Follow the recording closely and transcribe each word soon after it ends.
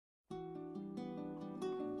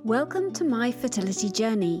Welcome to My Fertility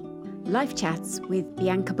Journey, Life Chats with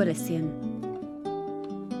Bianca Bolissian.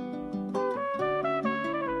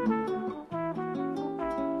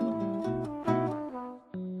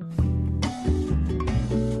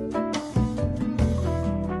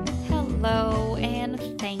 Hello,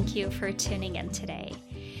 and thank you for tuning in today.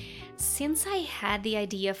 Since I had the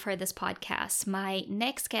idea for this podcast, my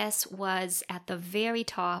next guest was at the very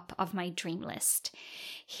top of my dream list.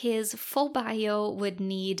 His full bio would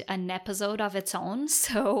need an episode of its own,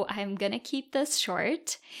 so I'm gonna keep this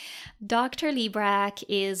short. Dr. Librack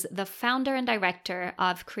is the founder and director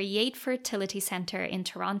of Create Fertility Center in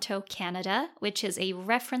Toronto, Canada, which is a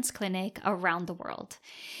reference clinic around the world.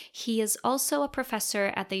 He is also a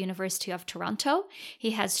professor at the University of Toronto.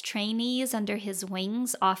 He has trainees under his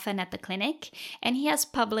wings, often at the clinic, and he has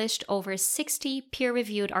published over 60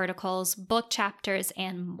 peer-reviewed articles, book chapters,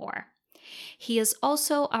 and more. He is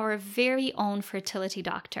also our very own fertility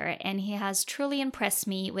doctor, and he has truly impressed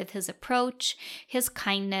me with his approach, his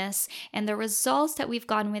kindness, and the results that we've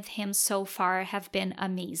gotten with him so far have been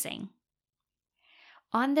amazing.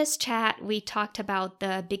 On this chat, we talked about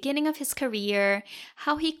the beginning of his career,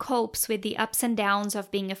 how he copes with the ups and downs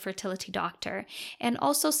of being a fertility doctor, and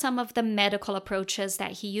also some of the medical approaches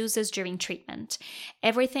that he uses during treatment.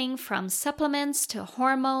 Everything from supplements to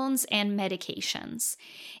hormones and medications.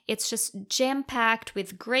 It's just jam-packed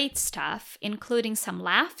with great stuff, including some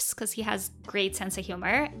laughs, because he has great sense of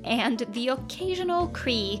humor, and the occasional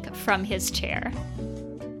creak from his chair.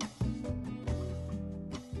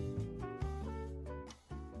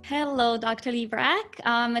 Hello, Dr.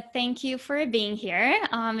 Librack. Thank you for being here.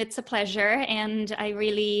 It's a pleasure, and I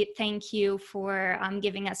really thank you for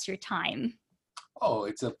giving us your time. Oh,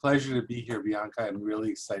 it's a pleasure to be here, Bianca. I'm really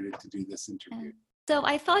excited to do this interview. So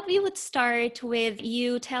I thought we would start with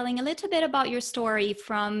you telling a little bit about your story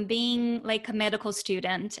from being like a medical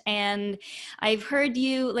student. And I've heard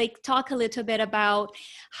you talk a little bit about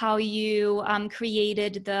how you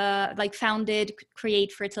founded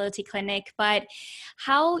Create Fertility Clinic, but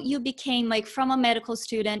how you became from a medical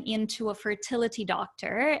student into a fertility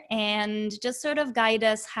doctor, and just sort of guide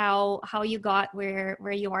us how you got where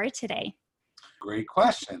you are today. Great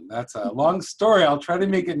question. That's a long story. I'll try to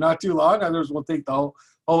make it not too long. Others will take the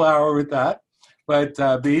whole hour with that.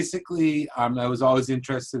 But basically, I was always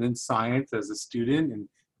interested in science as a student in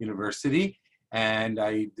university. And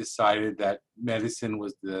I decided that medicine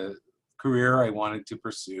was the career I wanted to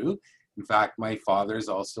pursue. In fact, my father is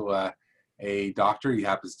also a doctor. He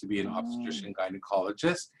happens to be an obstetrician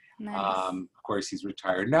gynecologist. Nice. Of course, he's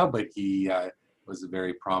retired now, but he was a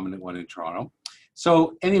very prominent one in Toronto.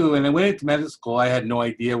 So anyway, when I went into medical school, I had no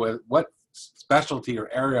idea what specialty or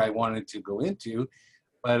area I wanted to go into,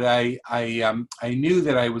 but I knew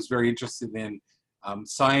that I was very interested in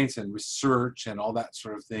science and research and all that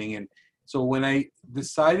sort of thing. And so when I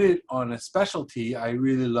decided on a specialty, I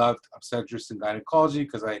really loved obstetrics and gynecology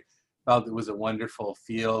because I felt it was a wonderful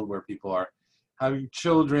field where people are having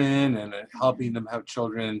children and helping them have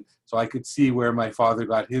children. So I could see where my father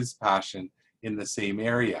got his passion in the same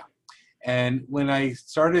area. And when I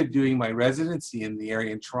started doing my residency in the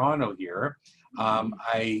area in Toronto here,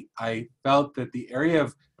 I felt that the area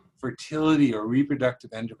of fertility or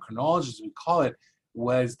reproductive endocrinology, as we call it,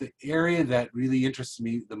 was the area that really interested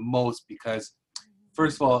me the most because,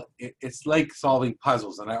 first of all, it's like solving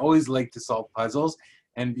puzzles. And I always like to solve puzzles.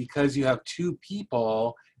 And because you have two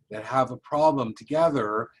people that have a problem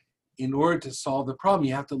together, in order to solve the problem,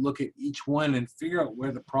 you have to look at each one and figure out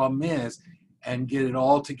where the problem is and get it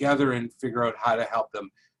all together and figure out how to help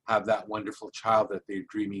them have that wonderful child that they're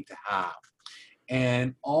dreaming to have.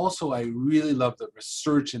 And also, I really love the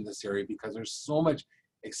research in this area because there's so much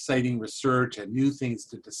exciting research and new things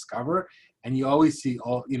to discover. And you always see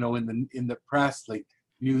in the press, like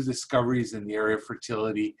new discoveries in the area of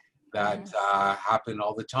fertility that happen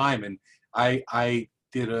all the time. And I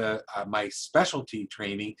did my specialty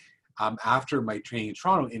training after my training in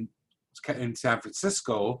Toronto in San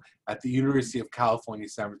Francisco at the University of California,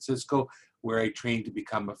 San Francisco, where I trained to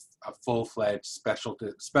become a full-fledged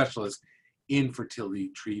specialist in fertility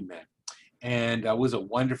treatment. And it was a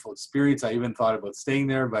wonderful experience. I even thought about staying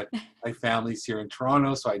there, but my family's here in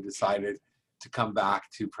Toronto, so I decided to come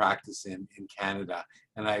back to practice in Canada.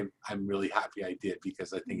 And I'm really happy I did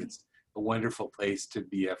because I think it's a wonderful place to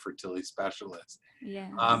be a fertility specialist.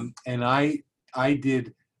 Yes. And I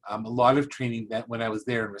did a lot of training when I was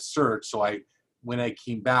there in research. So when I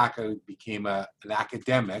came back, I became an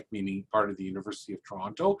academic, meaning part of the University of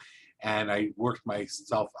Toronto. And I worked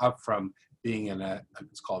myself up from being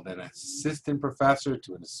it's called an assistant professor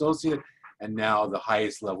to an associate, and now the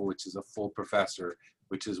highest level, which is a full professor,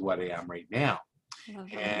 which is what I am right now.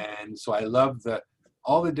 Lovely. And so I love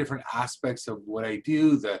all the different aspects of what I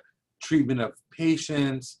do, the treatment of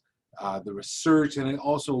patients, the research, and I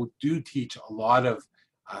also do teach a lot of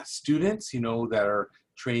students, that are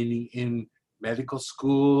training in medical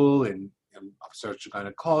school and obstetric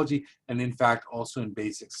gynecology, and in fact also in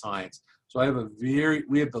basic science. So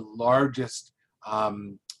we have the largest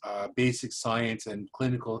basic science and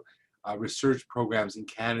clinical research programs in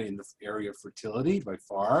Canada in the area of fertility by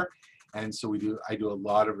far. And so I do a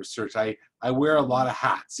lot of research. I wear a lot of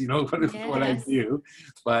hats, what I Yes. do.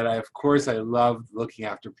 But of course, I love looking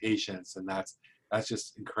after patients, and that's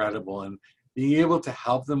just incredible. And being able to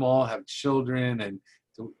help them all have children and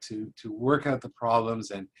to work out the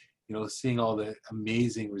problems and seeing all the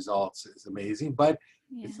amazing results is amazing. But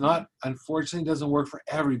it's Yeah. not, unfortunately, doesn't work for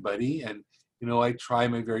everybody. And I try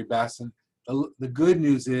my very best. And the good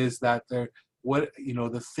news is that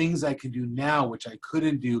the things I can do now, which I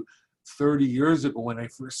couldn't do 30 years ago when I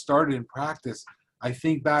first started in practice, I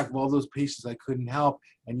think back of all those patients I couldn't help,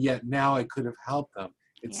 and yet now I could have helped them.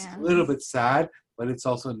 It's Yeah. a little bit sad, but it's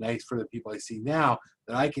also nice for the people I see now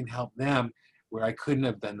that I can help them where I couldn't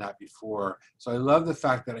have done that before. So I love the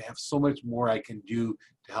fact that I have so much more I can do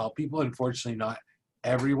to help people. Unfortunately, not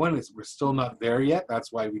everyone. We're still not there yet.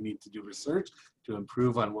 That's why we need to do research to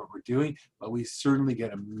improve on what we're doing. But we certainly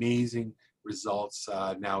get amazing results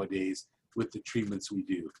nowadays with the treatments we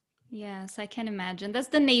do. Yes, I can imagine. That's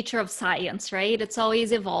the nature of science, right? It's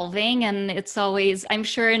always evolving, and it's always, I'm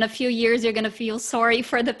sure in a few years, you're going to feel sorry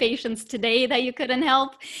for the patients today that you couldn't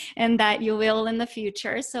help and that you will in the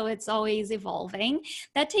future. So it's always evolving.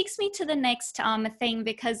 That takes me to the next thing,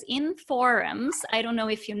 because in forums, I don't know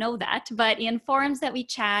if you know that, but in forums that we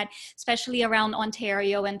chat, especially around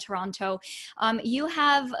Ontario and Toronto, you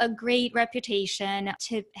have a great reputation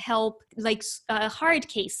to help hard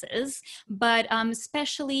cases, but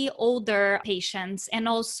especially older patients and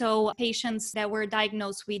also patients that were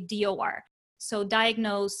diagnosed with DOR. So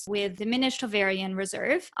diagnosed with diminished ovarian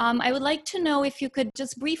reserve. I would like to know if you could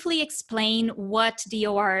just briefly explain what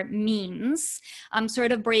DOR means,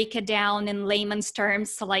 sort of break it down in layman's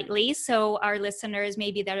terms slightly. So our listeners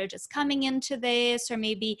maybe that are just coming into this, or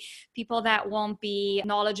maybe people that won't be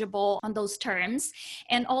knowledgeable on those terms.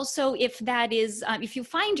 And also if that is, if you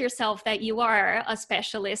find yourself that you are a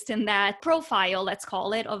specialist in that profile, let's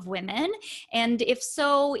call it, of women. And if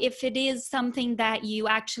so, if it is something that you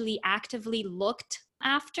actually actively looked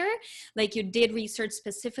after, like you did research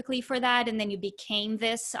specifically for that, and then you became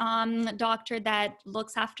this doctor that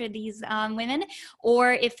looks after these women,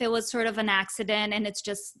 or if it was sort of an accident and it's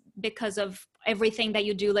just because of everything that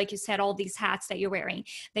you do, like you said, all these hats that you're wearing,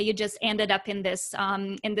 that you just ended up in this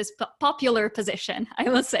popular position, I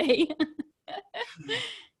will say.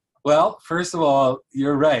 Well, first of all,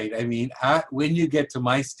 you're right. I mean, when you get to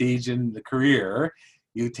my stage in the career,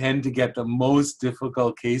 you tend to get the most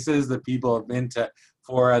difficult cases that people have been to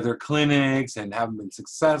 4 other clinics and haven't been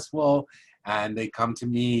successful. And they come to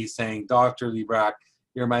me saying, Dr. Librack,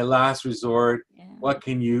 you're my last resort. Yeah. What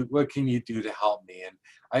can you do to help me?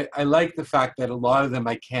 And I like the fact that a lot of them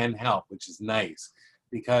I can help, which is nice,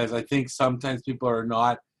 because I think sometimes people are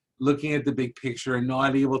not looking at the big picture and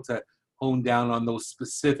not able to hone down on those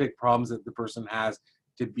specific problems that the person has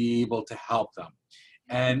to be able to help them.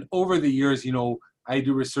 And over the years, I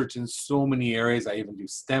do research in so many areas. I even do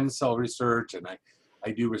stem cell research, and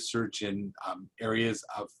I do research in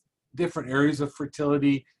different areas of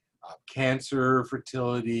fertility, cancer,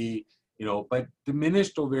 fertility, but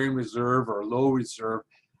diminished ovarian reserve or low reserve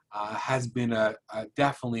has been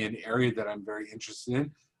definitely an area that I'm very interested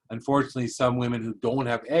in. Unfortunately, some women who don't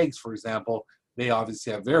have eggs, for example, they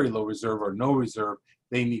obviously have very low reserve or no reserve.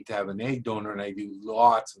 They need to have an egg donor, and I do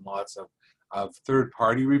lots and lots of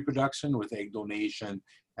third-party reproduction with egg donation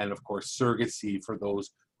and, of course, surrogacy for those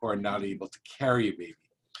who are not able to carry a baby.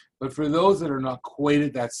 But for those that are not quite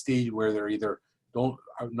at that stage where they're either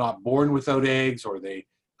are not born without eggs or they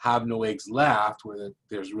have no eggs left, where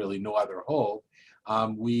there's really no other hope,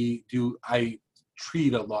 I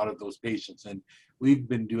treat a lot of those patients. And we've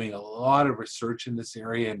been doing a lot of research in this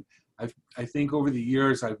area, and I think over the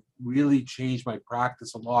years I've really changed my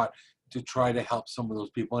practice a lot to try to help some of those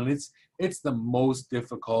people. And it's the most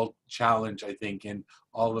difficult challenge, I think, in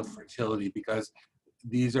all of fertility, because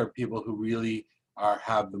these are people who really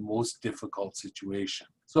have the most difficult situation.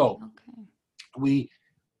 So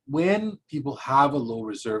when people have a low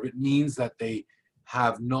reserve, it means that they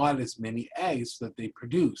have not as many eggs that they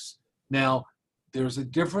produce. Now, there's a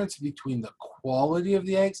difference between the quality of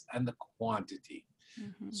the eggs and the quantity.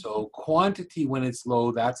 Mm-hmm. So quantity, when it's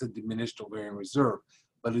low, that's a diminished ovarian reserve.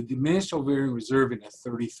 But a diminished ovarian reserve in a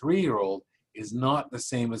 33-year-old is not the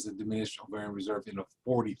same as a diminished ovarian reserve in a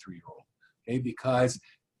 43-year-old, okay? Because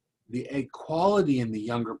the egg quality in the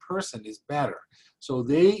younger person is better. So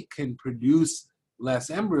they can produce less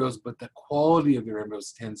embryos, but the quality of their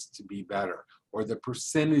embryos tends to be better, or the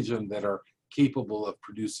percentage of them that are capable of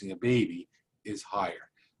producing a baby is higher.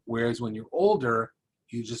 Whereas when you're older,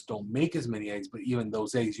 you just don't make as many eggs, but even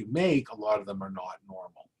those eggs you make, a lot of them are not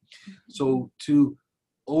normal. So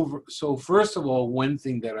first of all, one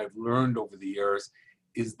thing that I've learned over the years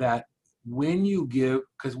is that when you give,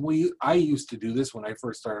 because I used to do this when I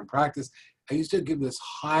first started in practice, I used to give this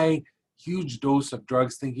huge dose of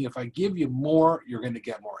drugs thinking if I give you more, you're going to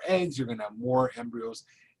get more eggs, you're going to have more embryos,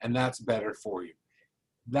 and that's better for you.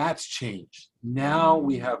 That's changed. Now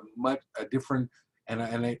we have a different,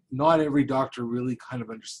 and not every doctor really kind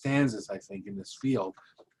of understands this, I think, in this field,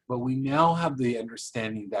 but we now have the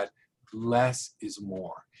understanding that less is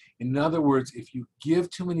more. In other words, if you give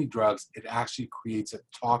too many drugs, it actually creates a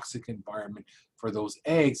toxic environment for those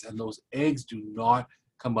eggs, and those eggs do not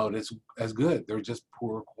come out as good. They're just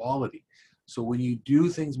poor quality. So when you do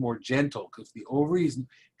things more gentle, because the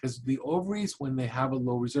ovaries, when they have a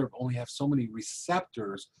low reserve, only have so many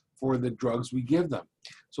receptors for the drugs we give them.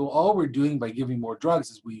 So all we're doing by giving more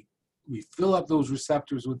drugs is we fill up those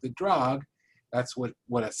receptors with the drug. That's what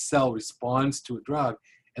a cell responds to a drug.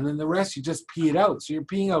 And then the rest, you just pee it out. So you're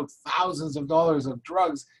peeing out thousands of dollars of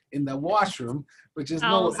drugs in the washroom, which is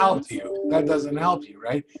no help to you. That doesn't help you,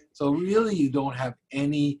 right? So really, you don't have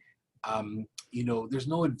any, there's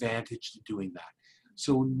no advantage to doing that.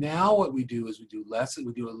 So now what we do is we do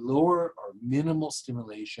a lower or minimal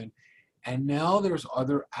stimulation. And now there's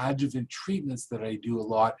other adjuvant treatments that I do a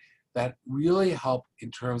lot that really help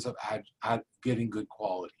in terms of getting good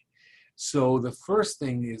quality. So the first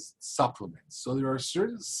thing is supplements. So there are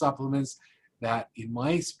certain supplements that, in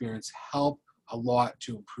my experience, help a lot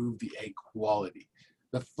to improve the egg quality.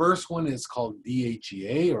 The first one is called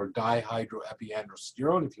DHEA, or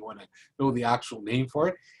dihydroepiandrosterone, if you want to know the actual name for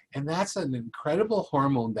it. And that's an incredible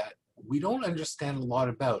hormone that we don't understand a lot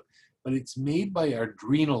about, but it's made by our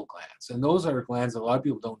adrenal glands. And those are glands that a lot of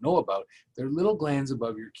people don't know about. They're little glands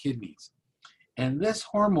above your kidneys. And this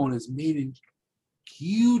hormone is made in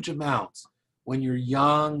huge amounts when you're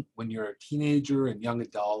young, when you're a teenager and young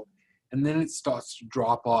adult, and then it starts to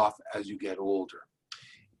drop off as you get older.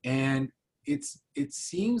 And it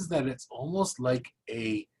seems that it's almost like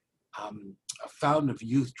a fountain of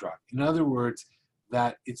youth drug. In other words,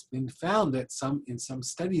 that it's been found that in some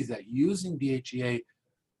studies that using DHEA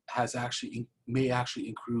may actually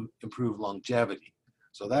improve longevity.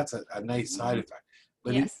 So that's a nice side effect.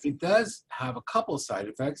 But yes. it does have a couple of side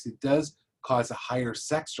effects. It does cause a higher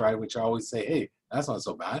sex drive, which I always say, hey, that's not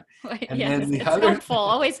so bad. And then it's helpful,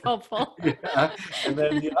 always helpful. Yeah. And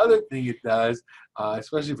then the other thing it does,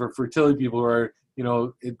 especially for fertility people who are,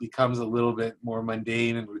 it becomes a little bit more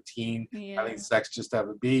mundane and routine, having sex just to have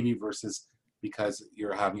a baby versus because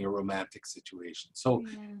you're having a romantic situation. So,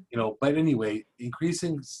 but anyway,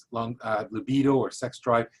 increasing libido or sex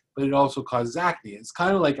drive, but it also causes acne. It's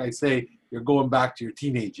kind of like I say, you're going back to your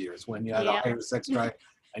teenage years when you had a higher sex drive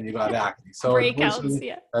and you got acne. So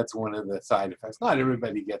that's one of the side effects. Not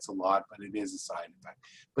everybody gets a lot, but it is a side effect.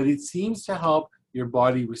 But it seems to help your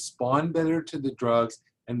body respond better to the drugs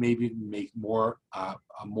and maybe make more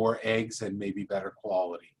eggs and maybe better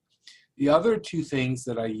quality. The other two things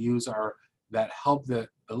that I use that help the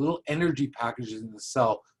little energy packages in the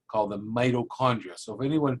cell called the mitochondria. So if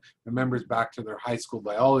anyone remembers back to their high school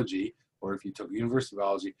biology, or if you took university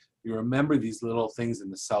biology, you remember these little things in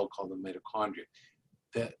the cell called the mitochondria.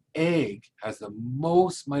 The egg has the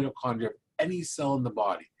most mitochondria of any cell in the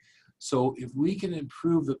body. So if we can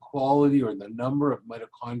improve the quality or the number of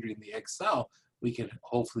mitochondria in the egg cell, we can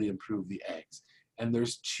hopefully improve the eggs. And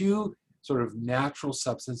there's two sort of natural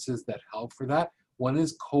substances that help for that. One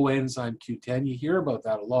is coenzyme Q10. You hear about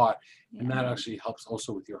that a lot, and that actually helps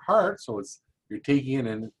also with your heart. So you're taking it,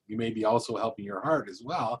 and you may be also helping your heart as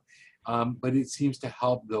well. But it seems to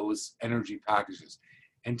help those energy packages.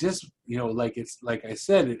 And just, like I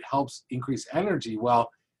said, it helps increase energy.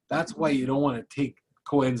 Well, that's why you don't want to take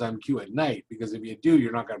coenzyme Q at night, because if you do,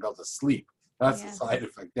 you're not going to be able to sleep. That's the side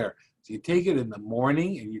effect there. So you take it in the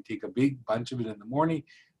morning, and you take a big bunch of it in the morning.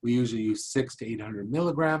 We usually use 600 to 800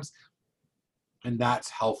 milligrams, and that's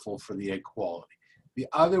helpful for the egg quality. The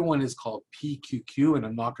other one is called PQQ, and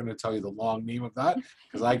I'm not going to tell you the long name of that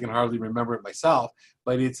because I can hardly remember it myself,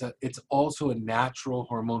 but it's also a natural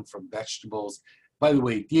hormone from vegetables. By the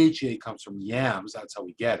way, DHEA comes from yams, that's how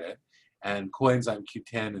we get it, and coenzyme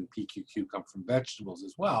Q10 and PQQ come from vegetables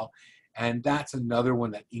as well, and that's another one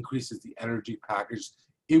that increases the energy package.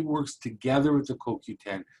 It works together with the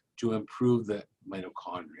CoQ10 to improve the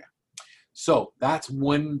mitochondria. So that's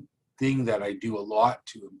one thing that I do a lot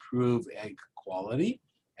to improve egg quality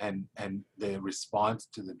and the response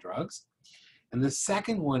to the drugs. And the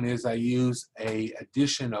second one is I use a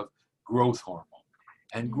addition of growth hormone.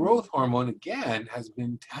 And growth hormone, again, has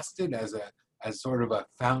been tested as sort of a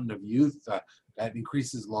fountain of youth that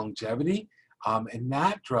increases longevity. And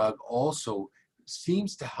that drug also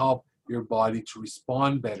seems to help your body to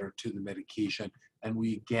respond better to the medication. And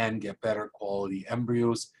we, again, get better quality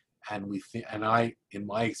embryos. And in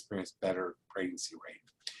my experience, better pregnancy rate.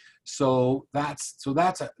 So that's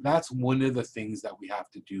one of the things that we have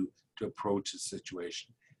to do to approach the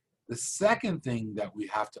situation. The second thing that we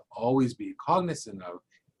have to always be cognizant of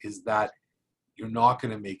is that you're not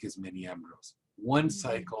going to make as many embryos. One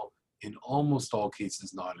cycle in almost all cases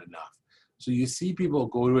is not enough. So you see people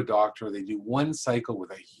go to a doctor, they do one cycle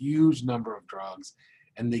with a huge number of drugs,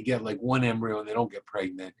 and they get like one embryo and they don't get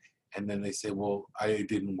pregnant. And then they say, well, it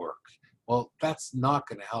didn't work. Well, that's not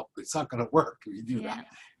going to help. It's not going to work if you do that.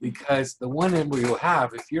 Because the one embryo you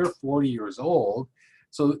have, if you're 40 years old,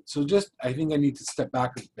 so just, I think I need to step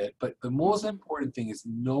back a bit. But the most important thing is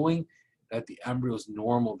knowing that the embryo is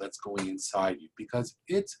normal that's going inside you. Because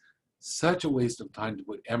it's such a waste of time to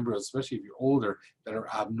put embryos, especially if you're older, that are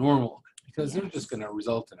abnormal. Because they're just going to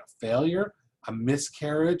result in a failure, a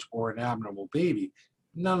miscarriage, or an abnormal baby.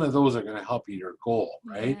 None of those are going to help you your goal,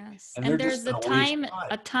 right? Yes. And there's the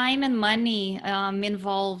time and money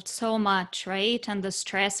involved so much, right? And the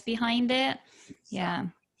stress behind it. Exactly. Yeah.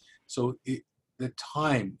 So the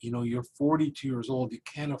time, you're 42 years old, you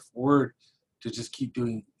can't afford to just keep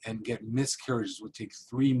doing and get miscarriages, would take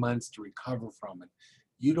 3 months to recover from it.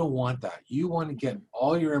 You don't want that. You want to get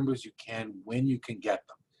all your embryos you can when you can get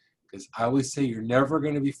them. Because I always say you're never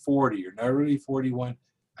going to be 40, you're never going to be 41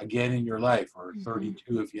 again in your life, or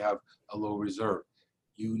 32 if you have a low reserve.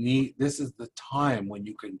 This is the time when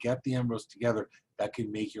you can get the embryos together that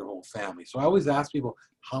can make your whole family. So I always ask people,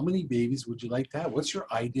 how many babies would you like to have? What's your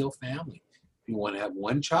ideal family? If you want to have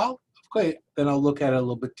one child, okay, then I'll look at it a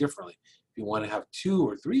little bit differently. If you want to have 2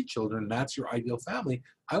 or 3 children, that's your ideal family.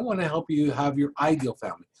 I want to help you have your ideal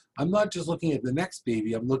family. I'm not just looking at the next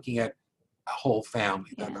baby, I'm looking at a whole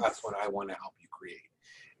family. Yes. That's what I want to help you create.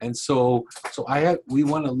 And so we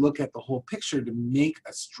want to look at the whole picture to make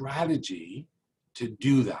a strategy to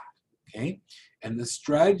do that, okay? And the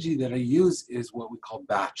strategy that I use is what we call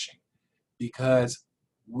batching, because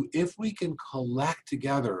if we can collect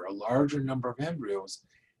together a larger number of embryos,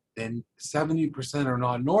 then 70% are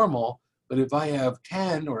not normal. But if I have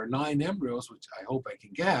 10 or 9 embryos, which I hope I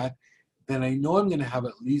can get, then I know I'm going to have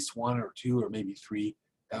at least 1 or 2 or maybe 3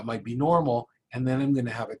 that might be normal, and then I'm going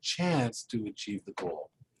to have a chance to achieve the goal.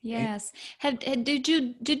 Yes.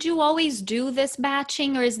 Did you always do this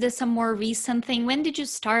batching, or is this a more recent thing? When did you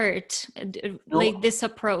start this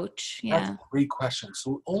approach? Yeah. That's a great question.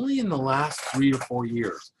 So only in the last 3 or 4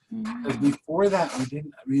 years. Because before that,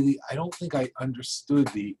 I don't think I understood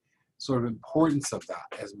the sort of importance of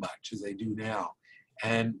that as much as I do now.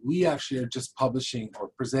 And we actually are just publishing or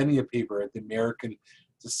presenting a paper at the American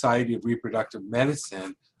Society of Reproductive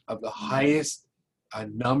Medicine of the highest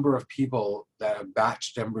number of people that have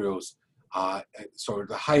batched embryos, sort of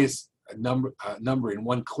the highest number in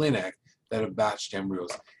one clinic that have batched embryos.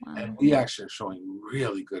 Wow. And we actually are showing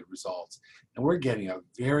really good results. And we're getting a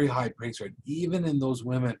very high pregnancy rate, even in those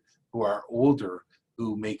women who are older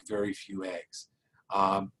who make very few eggs.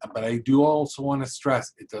 But I do also want to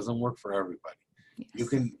stress, it doesn't work for everybody.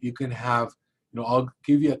 Yes. You can have, I'll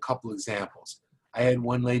give you a couple examples. I had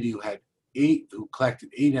one lady who collected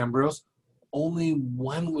 8 embryos. Only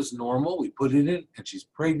 1 was normal. We put it in, and she's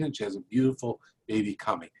pregnant. She has a beautiful baby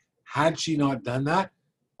coming. Had she not done that,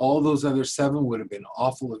 all those other 7 would have been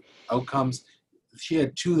awful outcomes. She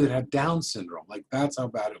had 2 that had Down syndrome. Like, that's how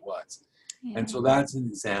bad it was. Yeah. And so that's an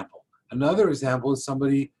example. Another example is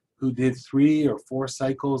somebody who did 3 or 4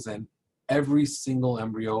 cycles, and every single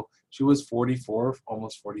embryo, she was 44,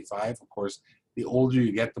 almost 45. Of course, the older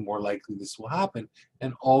you get, the more likely this will happen.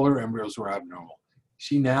 And all her embryos were abnormal.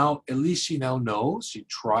 At least she now knows, she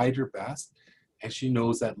tried her best, and she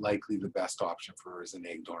knows that likely the best option for her is an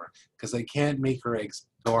egg donor, because I can't make her eggs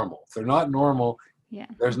normal. If they're not normal,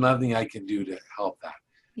 there's nothing I can do to help that.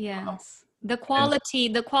 Yes. The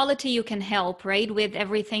quality you can help, right, with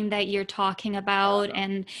everything that you're talking about,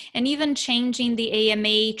 and even changing the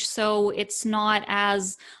AMH so it's not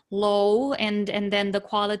as low, and then the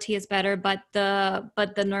quality is better, but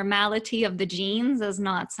the normality of the genes is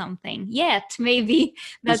not something yet. Maybe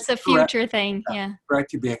that's a future thing. Yeah.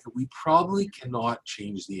 Correct, Bianca. We probably cannot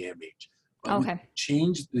change the AMH. But we can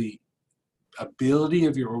change the ability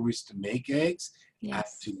of your ovaries to make eggs, and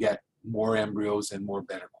Yes. to get more embryos and more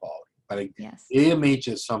better quality. But Yes. AMH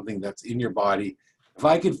is something that's in your body. If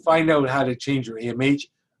I could find out how to change your AMH,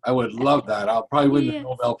 I would love that. I'll probably win the Yes.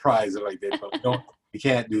 Nobel Prize if I did, but we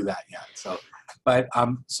can't do that yet.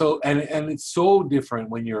 And it's so different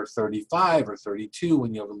when you're 35 or 32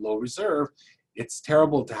 when you have a low reserve. It's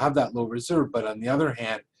terrible to have that low reserve, but on the other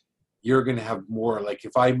hand, you're going to have more. Like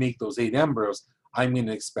if I make those 8 embryos, I'm going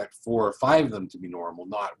to expect 4 or 5 of them to be normal,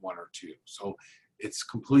 not 1 or 2. So it's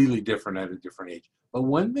completely different at a different age. But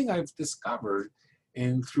one thing I've discovered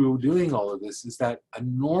through doing all of this is that a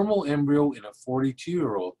normal embryo in a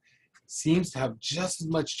 42-year-old seems to have just as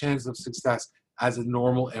much chance of success as a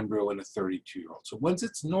normal embryo in a 32-year-old. So once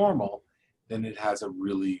it's normal, then it has a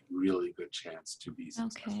really, really good chance to be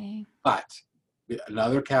successful. Okay. But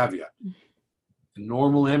another caveat, a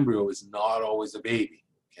normal embryo is not always a baby,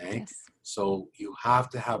 okay? Yes. So you have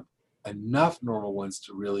to have enough normal ones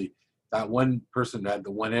to really, that one person that had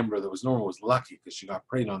the one embryo that was normal was lucky because she got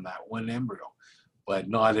pregnant on that one embryo, but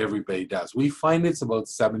not everybody does. We find it's about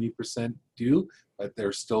 70% do, but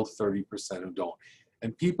there's still 30% who don't.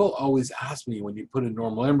 And people always ask me when you put a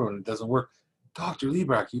normal embryo and it doesn't work, Dr.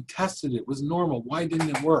 Liebrecht, you tested it was normal. Why didn't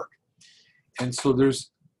it work? And so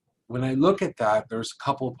when I look at that, there's a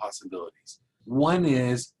couple of possibilities. One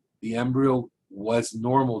is the embryo was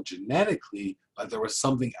normal genetically, but there was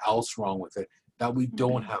something else wrong with it that we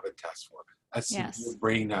don't have a test for. A severe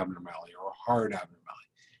brain abnormality or a heart abnormality.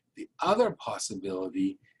 The other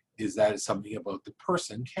possibility is that it's something about the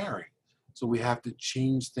person carrying. So we have to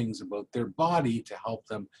change things about their body to help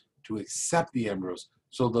them to accept the embryos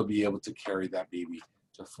so they'll be able to carry that baby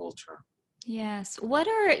to full term. Yes.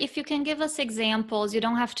 If you can give us examples, you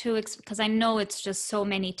don't have to, because I know it's just so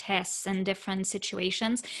many tests and different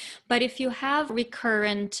situations, but if you have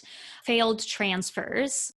recurrent failed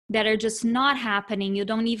transfers that are just not happening, you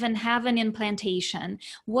don't even have an implantation,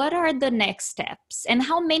 what are the next steps? And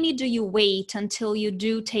how many do you wait until you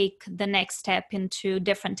do take the next step into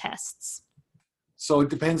different tests? So it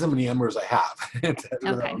depends how many embryos I have that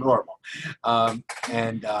are normal.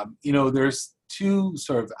 There's 2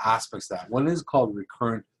 sort of aspects to that. One is called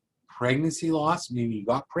recurrent pregnancy loss, meaning you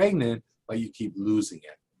got pregnant, but you keep losing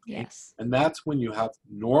it. Okay? Yes. And that's when you have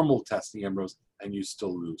normal testing embryos and you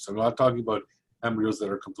still lose. So I'm not talking about embryos that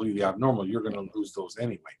are completely abnormal. You're going to lose those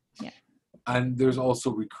anyway. Yeah. And there's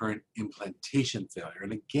also recurrent implantation failure.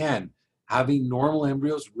 And again, having normal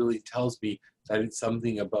embryos really tells me that it's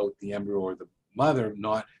something about the embryo or the mother,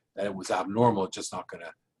 not that it was abnormal. It's not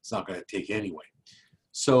gonna take anyway.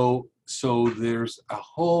 So there's a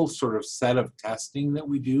whole sort of set of testing that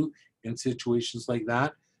we do in situations like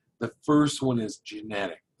that. The first one is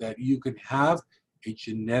genetic, that you can have a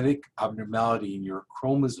genetic abnormality in your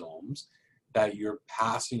chromosomes that you're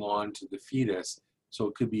passing on to the fetus. So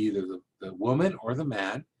it could be either the woman or the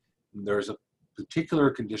man. And there's a particular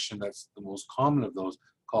condition that's the most common of those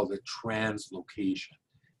called a translocation.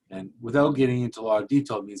 And without getting into a lot of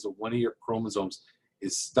detail, it means that one of your chromosomes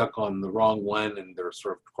is stuck on the wrong one and they're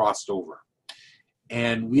sort of crossed over.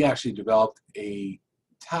 And we actually developed a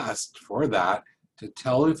test for that to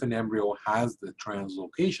tell if an embryo has the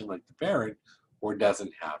translocation like the parent or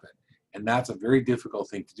doesn't have it. And that's a very difficult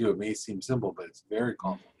thing to do. It may seem simple, but it's very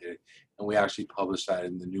complicated. And we actually published that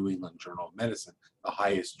in the New England Journal of Medicine, the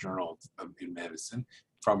highest journal in medicine,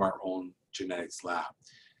 from our own genetics lab.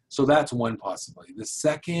 So that's one possibility. The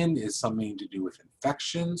second is something to do with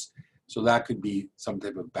infections. So that could be some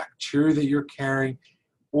type of bacteria that you're carrying,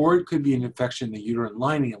 or it could be an infection in the uterine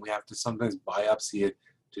lining, and we have to sometimes biopsy it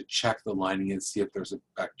to check the lining and see if there's a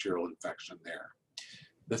bacterial infection there.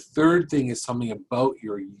 The third thing is something about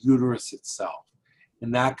your uterus itself,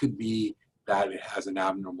 and that could be that it has an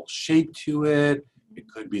abnormal shape to it. It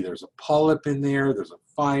could be there's a polyp in there, there's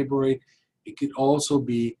a fibroid. It could also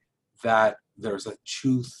be that there's a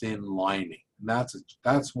too thin lining. And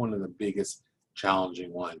that's one of the biggest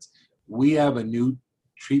challenging ones. We have a new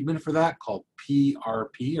treatment for that called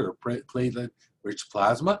PRP, or platelet-rich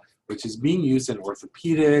plasma, which is being used in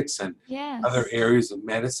orthopedics and other areas of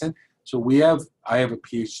medicine. So I have a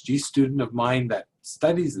PhD student of mine that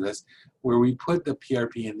studies this, where we put the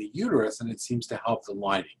PRP in the uterus and it seems to help the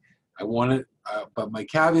lining. But my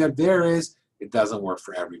caveat there is it doesn't work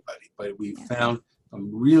for everybody. But we found some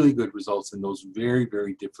really good results in those very,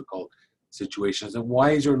 very difficult situations. And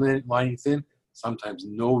why is your lining thin? Sometimes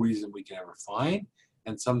no reason we can ever find,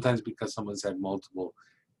 and sometimes because someone's had multiple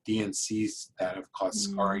DNCs that have caused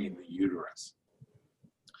scarring in the uterus.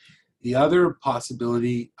 The other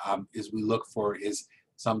possibility is we look for is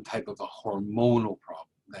some type of a hormonal problem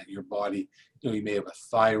that your body, you may have a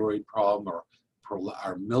thyroid problem or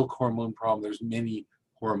milk hormone problem. There's many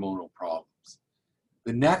hormonal problems.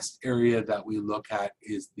 The next area that we look at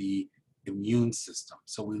is the immune system.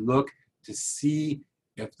 So we look to see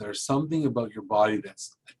if there's something about your body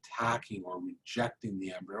that's attacking or rejecting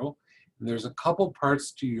the embryo. And there's a couple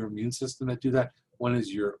parts to your immune system that do that. One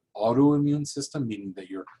is your autoimmune system, meaning that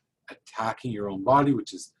you're attacking your own body,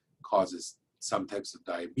 which causes some types of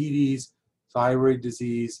diabetes, thyroid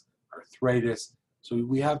disease, arthritis. So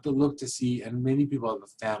we have to look to see, and many people have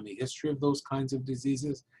a family history of those kinds of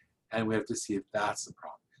diseases, and we have to see if that's the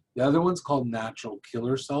problem. The other one's called natural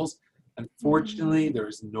killer cells. Unfortunately, there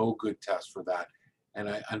is no good test for that. And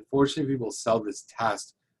unfortunately, people sell this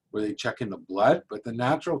test where they check in the blood, but the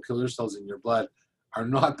natural killer cells in your blood are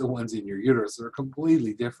not the ones in your uterus. They're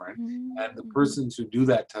completely different. And the persons who do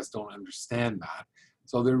that test don't understand that.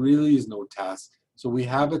 So there really is no test. So we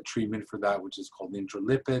have a treatment for that, which is called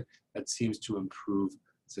Intralipid, that seems to improve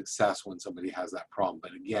success when somebody has that problem.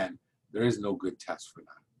 But again, there is no good test for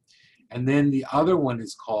that. And then the other one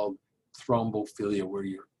is called thrombophilia, where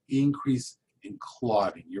you're increase in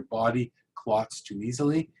clotting. Your body clots too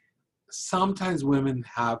easily. Sometimes women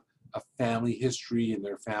have a family history in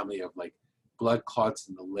their family of like blood clots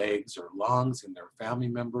in the legs or lungs in their family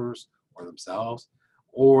members or themselves,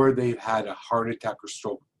 or they've had a heart attack or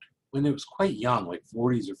stroke when it was quite young, like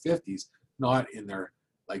 40s or 50s, not in their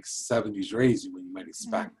like 70s or 80s when you might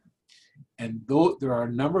expect. And though there are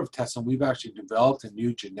a number of tests, and we've actually developed a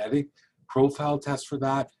new genetic profile test for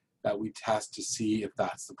that we test to see if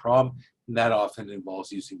that's the problem. And that often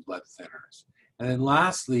involves using blood thinners. And then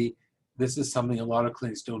lastly, this is something a lot of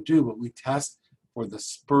clinics don't do, but we test for the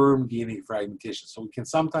sperm DNA fragmentation. So we can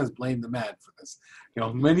sometimes blame the man for this. You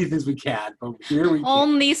know, many things we can't, but here we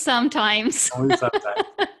Only sometimes. Only sometimes.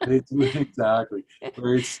 Exactly.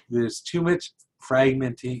 Where there's too much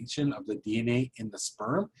fragmentation of the DNA in the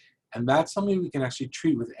sperm, and that's something we can actually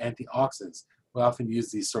treat with antioxidants. We often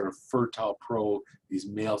use these sort of Fertile Pro, these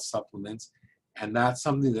male supplements, and that's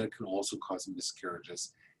something that can also cause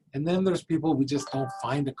miscarriages. And then there's people we just don't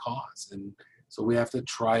find a cause, and so we have to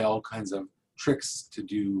try all kinds of tricks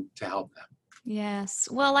to help them. Yes.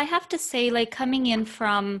 Well, I have to say, like, coming in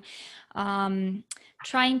from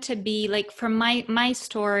trying to be like, from my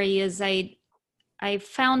story is I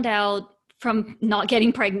found out from not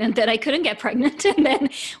getting pregnant that I couldn't get pregnant. And then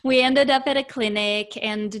we ended up at a clinic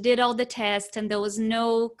and did all the tests, and there was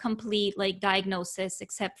no complete like diagnosis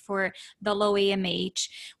except for the low AMH.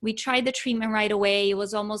 We tried the treatment right away. It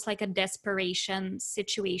was almost like a desperation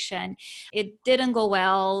situation. It didn't go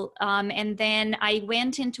well. And then I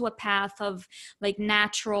went into a path of like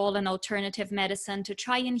natural and alternative medicine to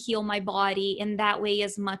try and heal my body in that way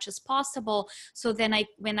as much as possible. So then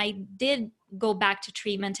when I did go back to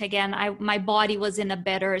treatment again, my body was in a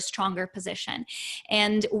better, stronger position.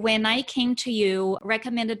 And when I came to you,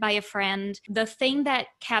 recommended by a friend, the thing that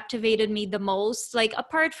captivated me the most, like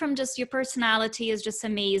apart from just your personality is just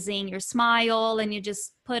amazing, your smile, and you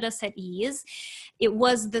just put us at ease, it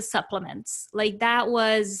was the supplements. Like that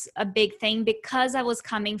was a big thing because I was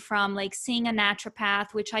coming from like seeing a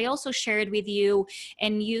naturopath, which I also shared with you,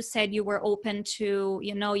 and you said you were open to,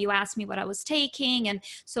 you asked me what I was taking. And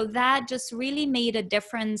so that just really made a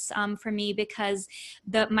difference for me, because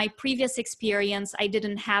my previous experience, I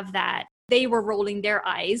didn't have that. They were rolling their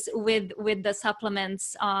eyes with the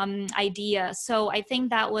supplements idea. So I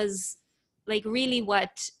think that was like really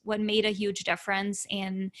what made a huge difference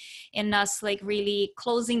in us like really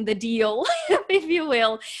closing the deal, if you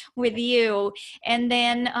will, with you. And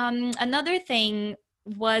then another thing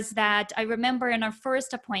was that I remember in our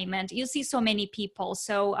first appointment, you see so many people,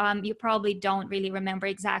 so you probably don't really remember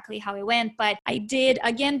exactly how it went, but I did,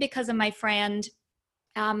 again, because of my friend,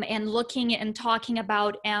 and looking and talking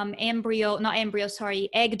about egg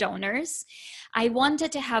donors. I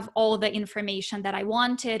wanted to have all the information that I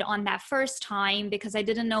wanted on that first time, because I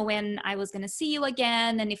didn't know when I was going to see you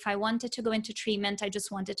again. And if I wanted to go into treatment, I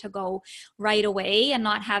just wanted to go right away and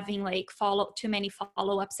not having like too many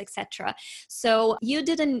follow-ups, etc. So you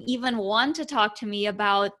didn't even want to talk to me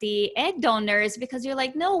about the egg donors, because you're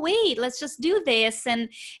like, no, wait, let's just do this and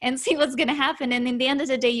see what's going to happen. And in the end of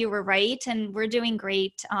the day, you were right, and we're doing great.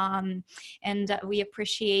 And we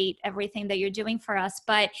appreciate everything that you're doing for us.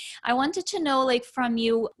 But I wanted to know, like, from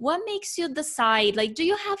you, what makes you decide, like, do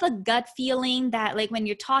you have a gut feeling that, like, when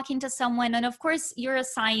you're talking to someone, and of course you're a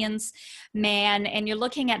science man and you're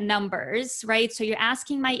looking at numbers, right? So you're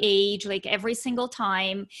asking my age, like every single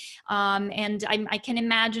time. And I can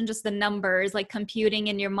imagine just the numbers, like computing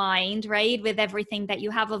in your mind, right? With everything that you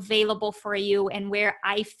have available for you and where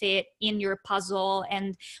I fit in your puzzle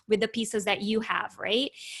and with the pieces that you have, right?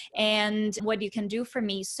 right? And what you can do for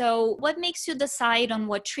me. So what makes you decide on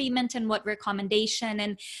what treatment and what recommendation?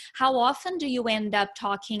 And how often do you end up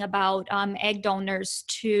talking about egg donors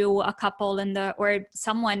to a couple or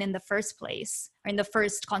someone in the first place, or in the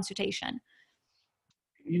first consultation?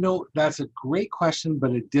 That's a great question,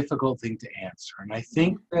 but a difficult thing to answer. And I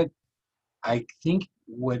think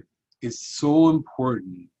what is so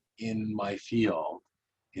important in my field,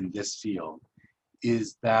 in this field,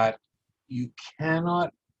 is that you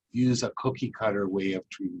cannot use a cookie cutter way of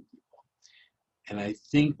treating people. And I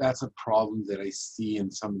think that's a problem that I see in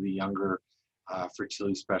some of the younger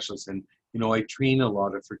fertility specialists. And, I train a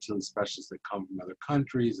lot of fertility specialists that come from other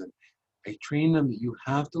countries, and I train them that you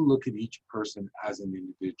have to look at each person as an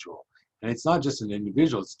individual. And it's not just an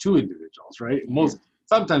individual, it's two individuals, right? Yeah.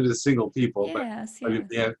 Sometimes it's single people, Yes, but if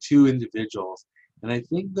they have two individuals. And I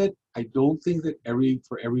don't think that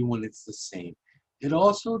for everyone it's the same. It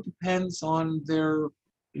also depends on their,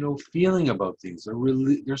 feeling about things.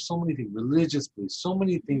 There's so many things, religious beliefs, so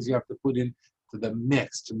many things you have to put into the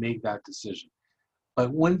mix to make that decision.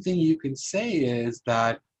 But one thing you can say is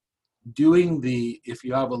that if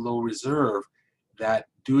you have a low reserve, that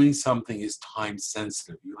doing something is time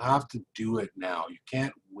sensitive. You have to do it now. You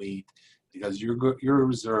can't wait, because your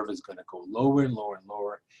reserve is going to go lower and lower and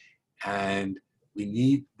lower. And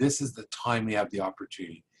this is the time we have the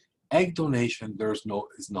opportunity. Egg donation,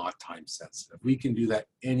 is not time sensitive. We can do that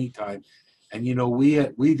anytime. And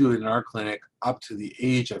we do it in our clinic up to the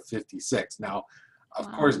age of 56. Now, of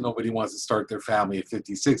course, nobody wants to start their family at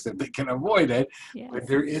 56 if they can avoid it. Yes. But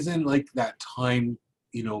there isn't like that time,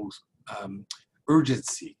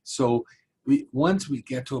 urgency. So once we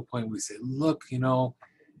get to a point, we say, look, and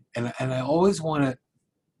I always want to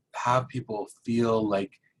have people feel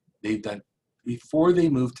like they've done, before they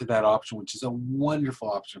move to that option, which is a wonderful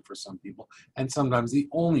option for some people, and sometimes the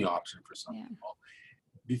only option for some people.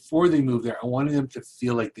 Before they move there, I wanted them to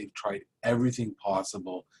feel like they've tried everything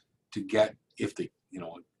possible to get, if they,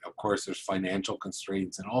 of course, there's financial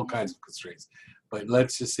constraints and all kinds of constraints, but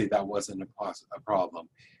let's just say that wasn't a problem.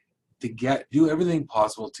 Do everything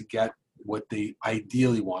possible to get what they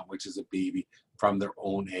ideally want, which is a baby from their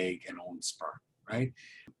own egg and own sperm, right?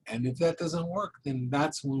 And if that doesn't work, then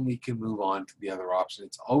that's when we can move on to the other option.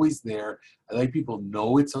 It's always there. I like people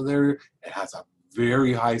know it's there. It has a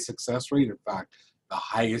very high success rate. In fact, the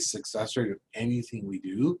highest success rate of anything we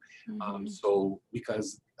do. So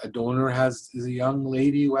because a donor is a young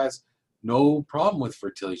lady who has no problem with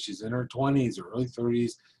fertility. She's in her 20s or early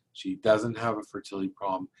 30s. She doesn't have a fertility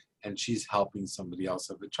problem, and she's helping somebody else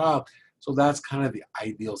have a child. So that's kind of the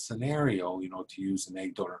ideal scenario, to use an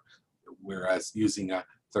egg donor, whereas using a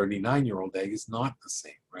 39-year-old egg is not the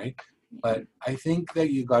same, right? But I think that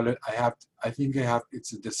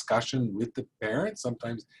it's a discussion with the parents.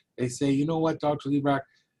 Sometimes they say, you know what, Dr. Liebrecht,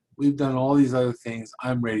 we've done all these other things.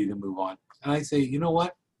 I'm ready to move on. And I say, you know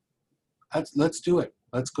what, let's do it.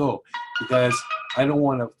 Let's go. Because I don't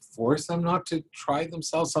want to force them not to try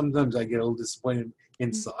themselves. Sometimes I get a little disappointed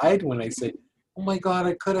inside when I say, oh my God,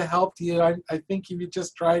 I could have helped you. I think if you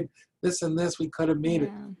just tried this and this, we could have made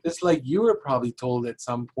it. Just like you were probably told at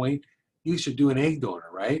some point, you should do an egg donor,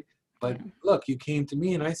 right? But look, you came to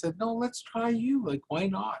me and I said, no, let's try you. Like, why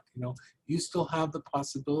not? You still have the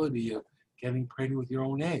possibility of getting pregnant with your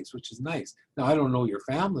own eggs, which is nice. Now, I don't know your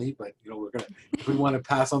family, but if we want to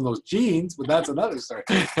pass on those genes, but that's another story.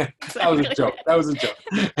 That was a joke.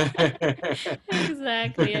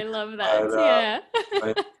 Exactly. I love that.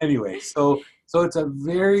 But anyway, so it's a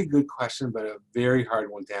very good question, but a very hard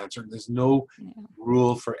one to answer. There's no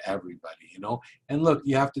rule for everybody, And look,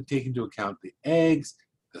 you have to take into account the eggs,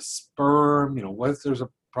 the sperm, what if there's a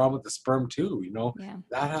problem with the sperm too,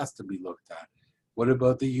 that has to be looked at. What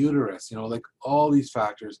about the uterus? Like all these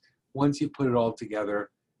factors. Once you put it all together,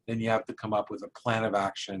 then you have to come up with a plan of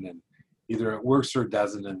action, and either it works or it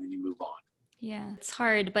doesn't, and then you move on. Yeah, it's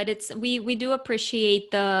hard, but we do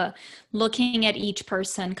appreciate the looking at each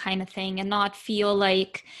person kind of thing, and not feel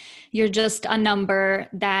like you're just a number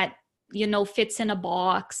that fits in a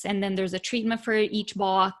box, and then there's a treatment for each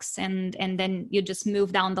box, and then you just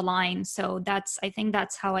move down the line. So I think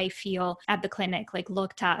that's how I feel at the clinic, like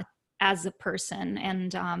looked at as a person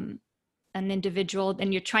and an individual,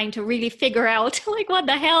 and you're trying to really figure out like, what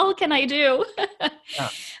the hell can I do?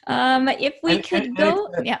 If we could go,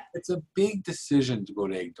 it's a big decision to go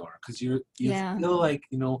to egg donor, because you feel like,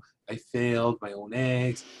 I failed my own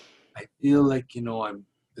eggs. I feel like,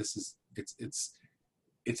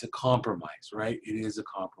 it's a compromise, right? It is a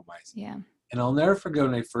compromise. Yeah. And I'll never forget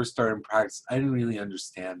when I first started in practice, I didn't really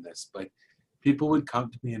understand this, but people would come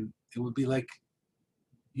to me and it would be like,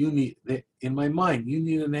 in my mind, you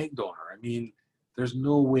need an egg donor. I mean, there's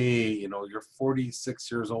no way, you know, you're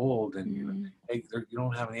 46 years old and Mm. you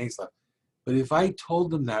don't have any eggs left. But if I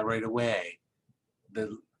told them that right away,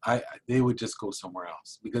 they would just go somewhere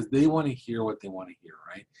else because they want to hear what they want to hear,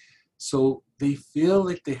 right? So they feel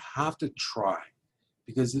like they have to try,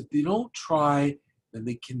 because if they don't try, then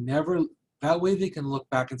they can never, that way they can look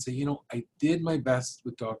back and say, you know, I did my best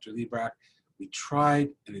with Dr. Liebrecht. We tried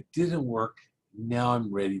and it didn't work. Now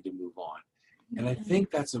I'm ready to move on. And I think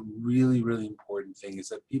that's a really, really important thing, is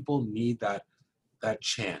that people need that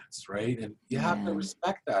chance, right? And you have to Yeah.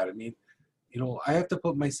 respect that. I mean, you know, I have to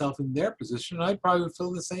put myself in their position. I probably would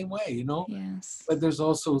feel the same way, you know? Yes. But there's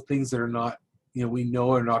also things that are not, you know, we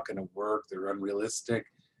know are not going to work. They're unrealistic.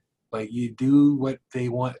 But you do what they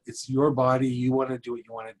want. It's your body. You want to do what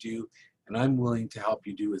you want to do. And I'm willing to help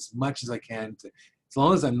you do as much as I can to, as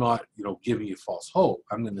long as I'm not, you know, giving you false hope.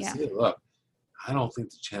 I'm going to Yeah. say, look, I don't think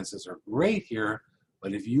the chances are great here,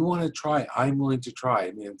 but if you want to try, I'm willing to try.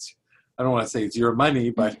 I mean, I don't want to say it's your money,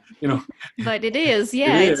 but you know, But it is, it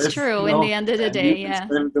yeah, it's is, true you in know, the end of the and you day, can yeah.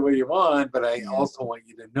 spend it the way you want, but I Yeah. also want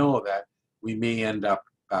you to know that we may end up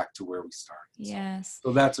back to where we started. Yes.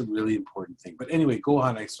 So that's a really important thing. But anyway, go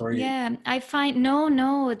on. Yeah, I find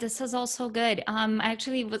no, this is also good.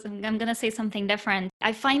 Actually I'm gonna say something different.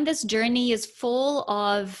 I find this journey is full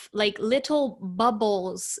of like little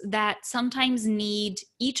bubbles that sometimes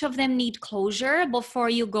each of them need closure before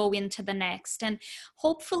you go into the next. And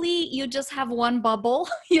hopefully you just have one bubble,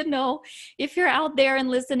 you know. If you're out there and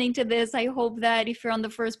listening to this, I hope that if you're on the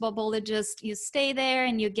first bubble, you stay there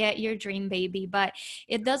and you get your dream baby. But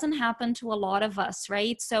it doesn't happen to a lot of us,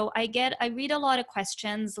 right? So I read a lot of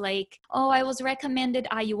questions like, oh, I was recommended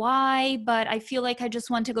IUI, but I feel like I just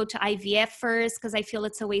want to go to IVF first because I feel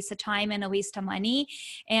it's a waste of time and a waste of money.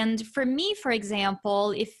 And for me, for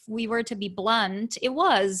example, if we were to be blunt,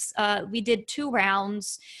 we did 2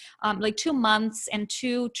 rounds, like 2 months and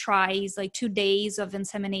 2 tries, like 2 days of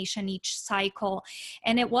insemination each cycle.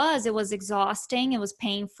 And it was exhausting. It was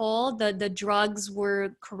painful. The drugs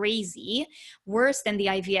were crazy, worse than the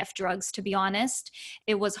IVF drugs, to be honest.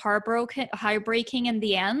 It was heartbreaking in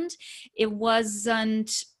the end. It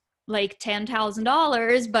wasn't like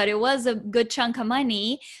 $10,000, but it was a good chunk of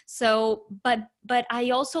money. So, but I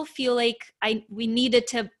also feel like we needed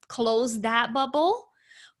to close that bubble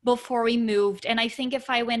before we moved. And I think if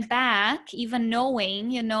I went back, even knowing,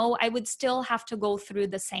 you know, I would still have to go through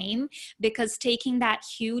the same, because taking that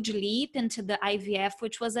huge leap into the IVF,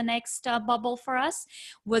 which was the next bubble for us,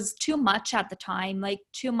 was too much at the time, like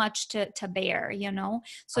too much to bear, you know?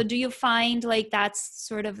 So do you find like that's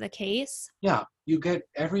sort of the case? Yeah,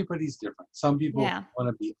 everybody's different. Some people Yeah. want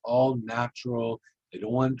to be all natural. They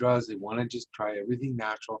don't want drugs. They want to just try everything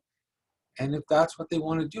natural. And if that's what they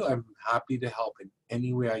want to do, I'm happy to help in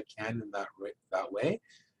any way I can in that way.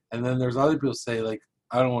 And then there's other people say, like,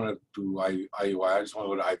 I don't want to do IUI. I just want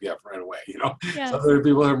to go to IVF right away, you know? Yeah. So there are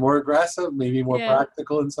people that are more aggressive, maybe more Yeah.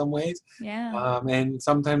 practical in some ways. Yeah. And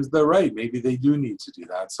sometimes they're right. Maybe they do need to do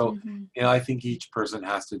that. So, Mhm. you know, I think each person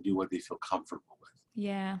has to do what they feel comfortable with.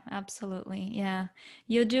 Yeah, absolutely. Yeah.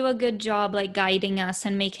 You do a good job like guiding us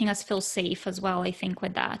and making us feel safe as well, I think,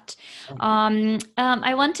 with that.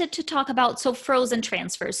 I wanted to talk about frozen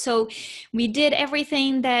transfers. So we did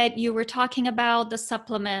everything that you were talking about, the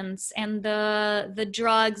supplements and the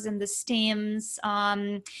drugs and the steams.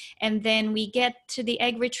 And then we get to the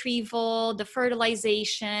egg retrieval, the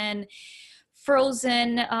fertilization,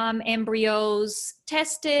 frozen embryos,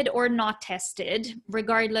 tested or not tested,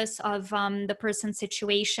 regardless of the person's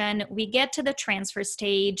situation. We get to the transfer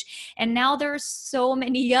stage, and now there's so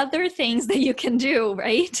many other things that you can do,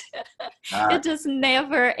 right? It just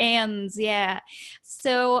never ends. Yeah.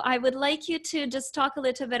 So I would like you to just talk a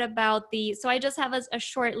little bit about so I just have a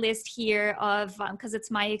short list here of, because it's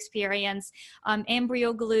my experience,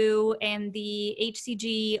 embryo glue and the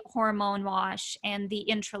HCG hormone wash and the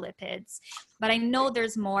intralipids. But I know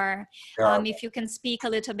there's more. If you can speak a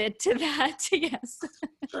little bit to that. Yes.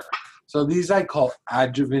 Sure. So these I call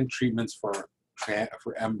adjuvant treatments for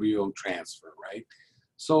embryo transfer, right?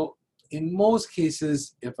 So in most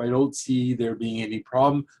cases, if I don't see there being any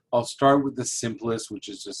problem, I'll start with the simplest, which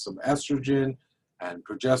is just some estrogen and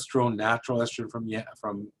progesterone, natural estrogen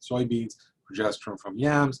from soybeans, progesterone from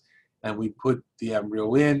yams, and we put the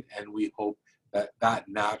embryo in, and we hope that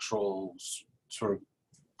natural sort of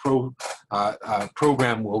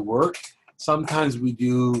program will work. Sometimes we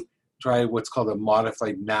do try what's called a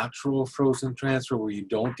modified natural frozen transfer, where you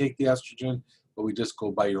don't take the estrogen, but we just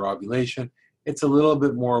go by your ovulation. It's a little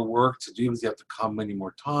bit more work to do because you have to come many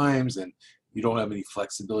more times, and you don't have any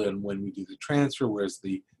flexibility on when we do the transfer, whereas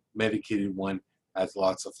the medicated one has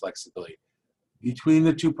lots of flexibility. between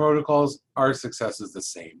the two protocols, our success is the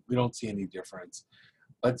same. We don't see any difference.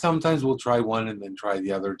 But sometimes we'll try one and then try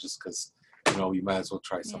the other just because, you might as well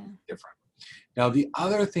try something different. Now, the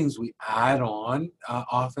other things we add on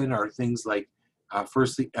often are things like,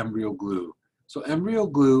 firstly, embryo glue. So embryo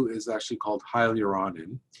glue is actually called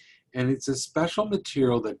hyaluronin, and it's a special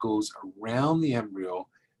material that goes around the embryo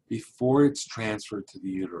before it's transferred to the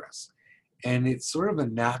uterus. And it's sort of a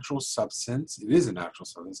natural substance, it is a natural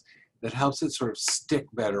substance, that helps it sort of stick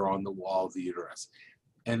better on the wall of the uterus.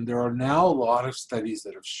 And there are now a lot of studies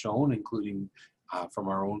that have shown, including from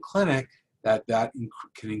our own clinic, that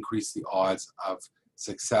can increase the odds of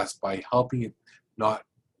success by helping it not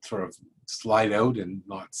sort of slide out and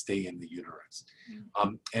not stay in the uterus.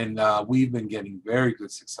 And we've been getting very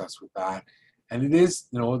good success with that. And it is,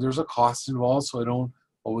 there's a cost involved, so I don't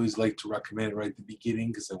always like to recommend it right at the beginning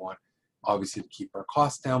because I want, obviously, to keep our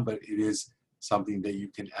costs down, but it is something that you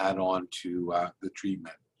can add on to the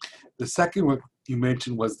treatment. The second one you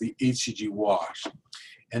mentioned was the HCG wash.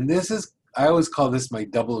 And this is, I always call this my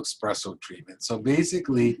double espresso treatment. So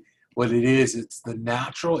basically what it is, it's the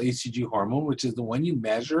natural HCG hormone, which is the one you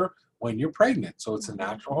measure when you're pregnant. So it's a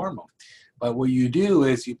natural hormone. But what you do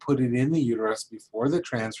is you put it in the uterus before the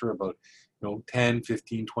transfer, about 10,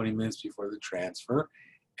 15, 20 minutes before the transfer.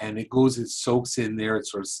 And it soaks in there, it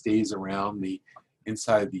sort of stays around the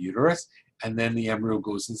inside of the uterus. And then the embryo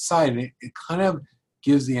goes inside. And it kind of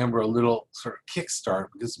gives the embryo a little sort of kickstart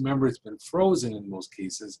because remember, it's been frozen in most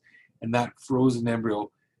cases. And that frozen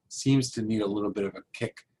embryo seems to need a little bit of a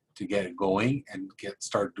kick to get it going and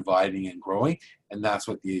start dividing and growing. And that's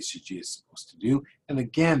what the HCG is supposed to do. And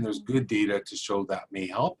again, there's good data to show that may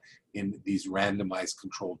help in these randomized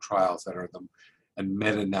controlled trials that are and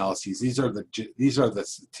meta-analyses. These are the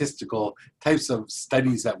statistical types of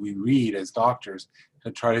studies that we read as doctors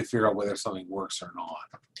to try to figure out whether something works or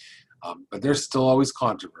not. But there's still always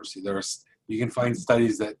controversy. You can find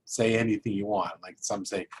studies that say anything you want. Like some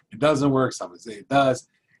say it doesn't work, some say it does.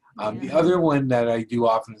 The other one that I do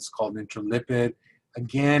often is called intralipid.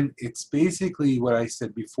 Again, it's basically what I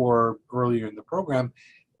said before earlier in the program,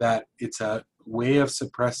 that it's a way of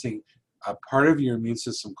suppressing a part of your immune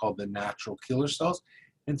system called the natural killer cells.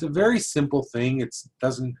 And it's a very simple thing. It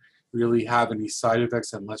doesn't really have any side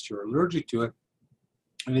effects unless you're allergic to it.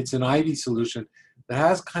 And it's an IV solution that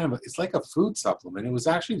has it's like a food supplement. It was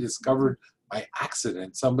actually discovered by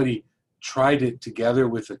accident. Somebody tried it together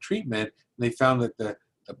with a treatment, and they found that the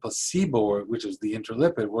placebo, which is the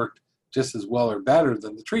intralipid, worked just as well or better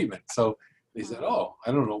than the treatment. So they said, oh,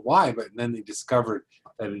 I don't know why, but then they discovered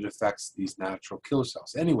that it affects these natural killer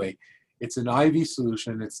cells. Anyway, it's an IV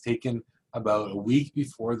solution. It's taken about a week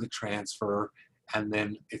before the transfer, and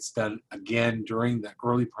then it's done again during the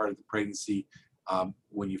early part of the pregnancy.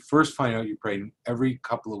 When you first find out you're pregnant, every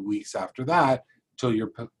couple of weeks after that, till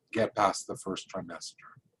you get past the first trimester.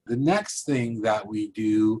 The next thing that we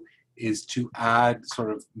do is to add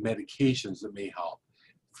sort of medications that may help.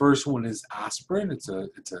 First one is aspirin. It's a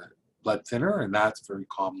blood thinner, and that's very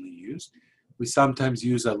commonly used. We sometimes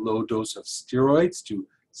use a low dose of steroids to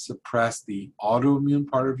suppress the autoimmune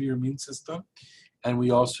part of your immune system. And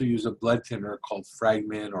we also use a blood thinner called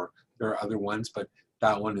Fragmin, or there are other ones, but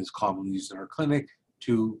that one is commonly used in our clinic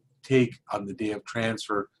to take on the day of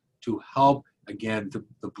transfer to help, again,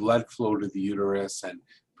 the blood flow to the uterus and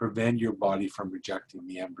prevent your body from rejecting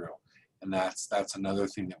the embryo. And that's another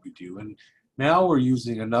thing that we do. And now we're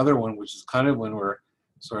using another one, which is kind of when we're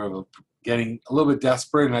sort of getting a little bit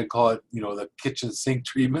desperate, and I call it, the kitchen sink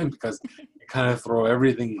treatment, because you kind of throw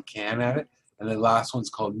everything you can at it. And the last one's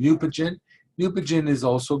called Neupogen. Neupogen is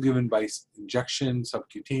also given by injection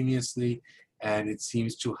subcutaneously, and it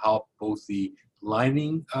seems to help both the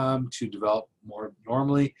lining to develop more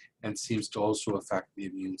normally, and seems to also affect the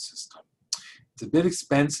immune system. It's a bit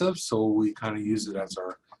expensive, so we kind of use it as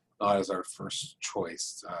not as our first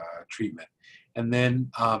choice treatment. And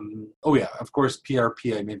then, of course,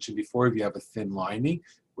 PRP I mentioned before, if you have a thin lining,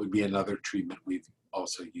 would be another treatment we've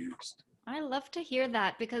also used. I love to hear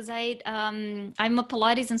that because I'm a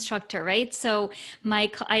Pilates instructor, right? So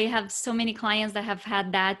I have so many clients that have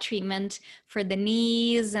had that treatment for the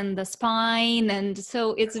knees and the spine, and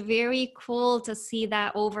so it's very cool to see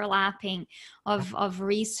that overlapping of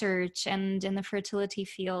research and in the fertility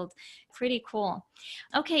field. Pretty cool.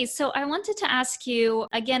 Okay, so I wanted to ask you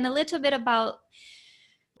again a little bit about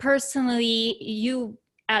personally you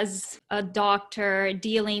as a doctor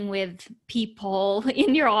dealing with people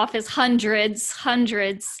in your office, hundreds.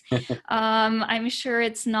 I'm sure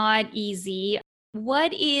it's not easy.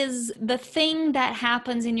 what is the thing that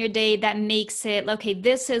happens in your day that makes it, okay,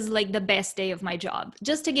 this is like the best day of my job?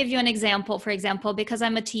 Just to give you an example, for example, because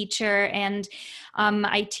I'm a teacher and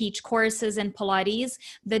I teach courses in Pilates,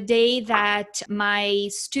 the day that my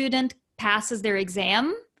student passes their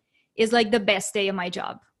exam is like the best day of my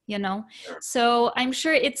job, you know? Sure. So I'm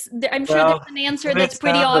sure there's Well, an answer that's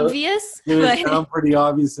pretty obvious, it's but gonna sound pretty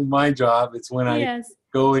obvious in my job. It's when I yes,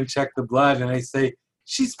 go and check the blood and I say,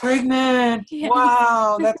 she's pregnant. yes,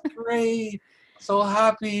 Wow, that's great. So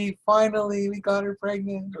happy. Finally, we got her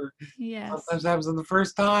pregnant. Or yes, sometimes happens on the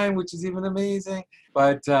first time, which is even amazing.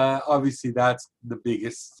 But obviously, that's the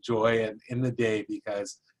biggest joy in the day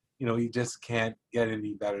because, you just can't get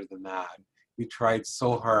any better than that. We tried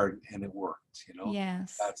so hard and it worked.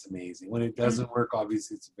 yes. That's amazing. When it And doesn't work,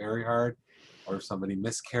 obviously, it's very hard. Or if somebody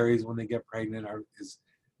miscarries when they get pregnant, is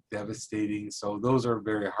devastating. So those are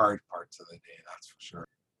very hard parts of the day, that's for sure.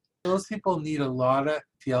 Those people need a lot of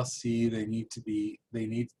TLC. They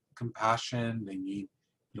need compassion. They need,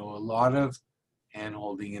 a lot of hand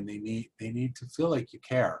holding, and they need to feel like you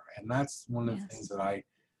care. And that's one of the things yes, that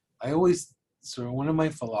I always, sort of one of my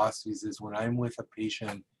philosophies is when I'm with a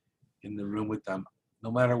patient in the room with them,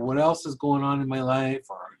 no matter what else is going on in my life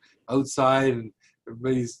or outside and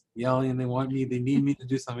everybody's yelling and they need me to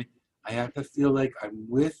do something, I have to feel like I'm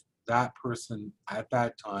with that person at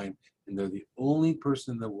that time and they're the only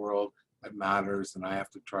person in the world that matters, and I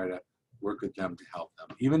have to try to work with them to help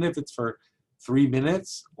them. Even if it's for 3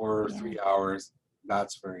 minutes or yeah, 3 hours,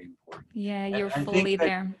 that's very important. yeah, And you're I think fully that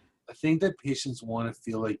there. I think that patients want to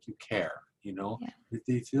feel like you care. Yeah, If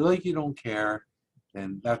they feel like you don't care,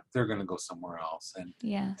 then that they're going to go somewhere else. And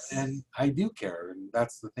yes, and I do care, and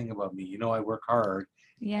that's the thing about me. I work hard.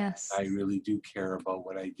 I yes, really do care about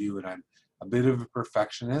what I do, and I'm a bit of a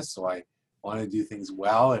perfectionist, so I want to do things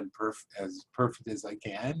well and as perfect as I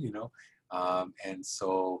can. And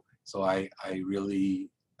so I really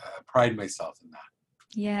pride myself in that.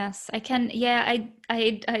 yes. I can, yeah,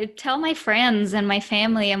 I tell my friends and my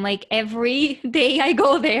family, I'm like, every day I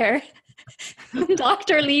go there,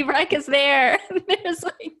 Dr. Liebrecht is there. There's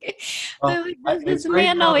like, Well, does this it's right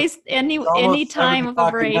man now. always It's any almost seven time of a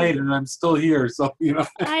o'clock at break? night, and I'm still here. So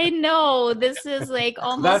I know this is like so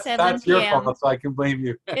almost that's 7 your p.m. fault. So I can blame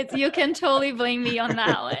you. You can totally blame me on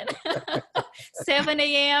that one. 7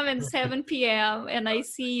 a.m. and 7 p.m. and I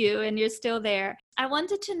see you and you're still there. I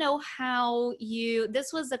wanted to know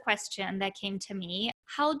this was a question that came to me.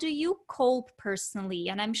 How do you cope personally?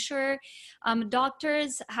 And I'm sure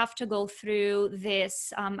doctors have to go through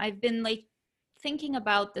this. I've been like thinking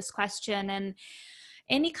about this question, and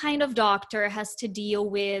any kind of doctor has to deal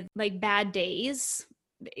with like bad days,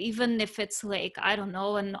 even if it's like, I don't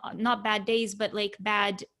know, and not bad days, but like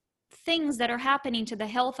bad things that are happening to the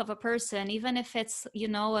health of a person, even if it's,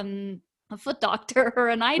 a foot doctor or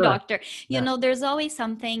an eye Sure. doctor, Yeah. there's always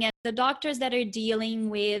something. And the doctors that are dealing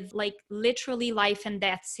with like literally life and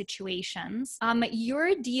death situations,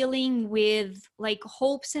 you're dealing with like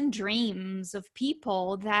hopes and dreams of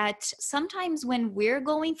people that sometimes when we're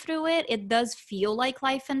going through it, it does feel like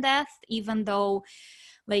life and death, even though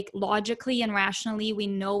like logically and rationally we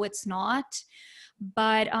know it's not.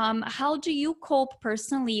 But how do you cope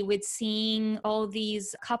personally with seeing all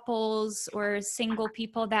these couples or single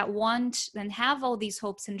people that want and have all these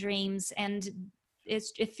hopes and dreams, and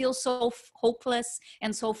it feels so hopeless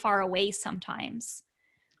and so far away sometimes?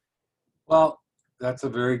 Well, that's a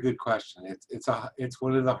very good question. It's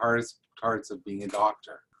one of the hardest parts of being a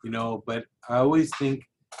doctor. But I always think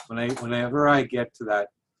whenever I get to that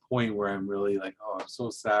point where I'm really like, oh, I'm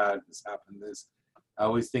so sad, this happened, this. I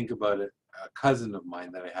always think about it. A cousin of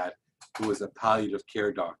mine that I had who was a palliative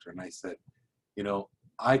care doctor, and I said,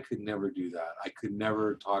 I could never do that. I could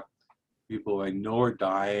never talk to people I know are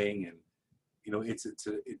dying, and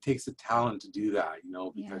it takes a talent to do that,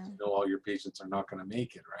 because Yeah, all your patients are not going to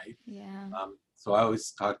make it, right? yeah. So I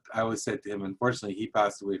always said to him, unfortunately, he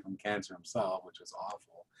passed away from cancer himself, which was awful.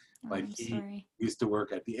 Oh, But I'm he sorry. used to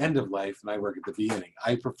work at the end of life, and I work at the beginning.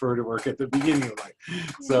 I prefer to work at the beginning of life. Yeah.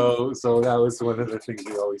 So that was one of the things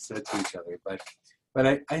we always said to each other. But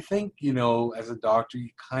I think, as a doctor,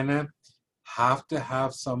 you kind of have to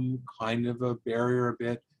have some kind of a barrier a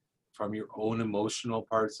bit from your own emotional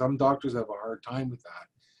part. Some doctors have a hard time with that.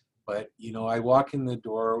 But, I walk in the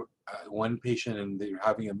door, one patient, and they're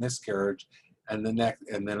having a miscarriage, and then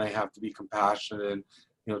I have to be compassionate and,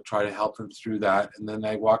 try to help them through that. And then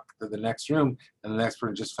I walk to the next room, and the next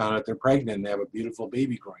person just found out they're pregnant and they have a beautiful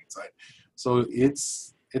baby growing inside. So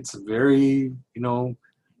it's very,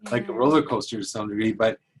 like a Yeah. roller coaster to some degree,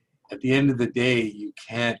 but at the end of the day, you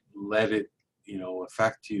can't let it,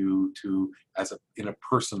 affect you in a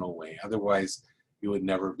personal way. Otherwise, you would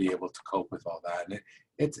never be able to cope with all that. And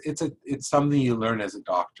it's something you learn as a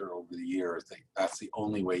doctor over the years. That's the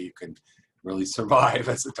only way you can really survive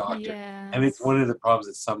as a doctor. Yes. And it's one of the problems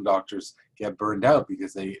that some doctors get burned out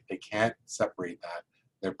because they can't separate that,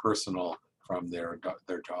 their personal from their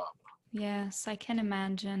job. Yes, I can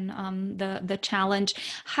imagine the challenge.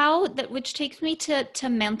 Which takes me to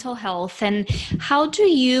mental health, and how do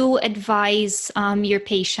you advise your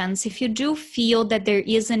patients if you do feel that there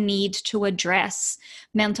is a need to address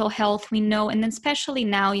mental health? We know, and especially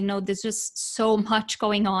now, there's just so much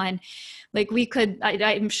going on. Like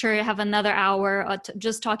I'm sure have another hour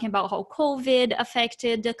just talking about how COVID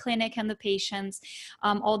affected the clinic and the patients,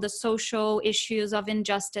 all the social issues of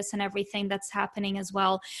injustice and everything that's happening as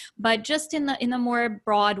well. But just in a more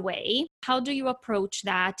broad way, how do you approach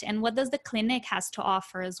that? And what does the clinic has to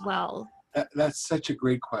offer as well? That's such a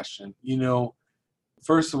great question.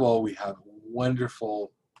 First of all, we have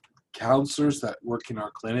wonderful counselors that work in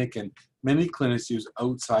our clinic, and many clinics use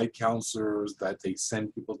outside counselors that they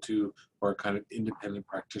send people to who are kind of independent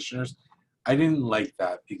practitioners. I didn't like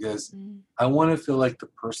that because I want to feel like the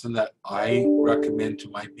person that I recommend to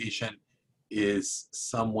my patient is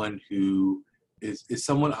someone who is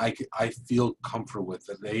someone I feel comfortable with,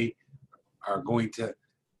 that they are going to,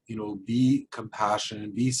 be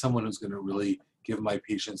compassionate, be someone who's going to really give my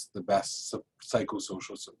patients the best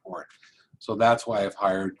psychosocial support. So that's why I've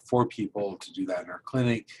hired 4 people to do that in our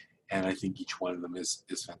clinic, and I think each one of them is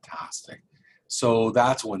fantastic. So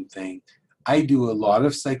that's one thing. I do a lot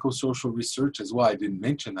of psychosocial research as well. I didn't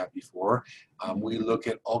mention that before. We look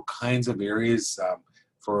at all kinds of areas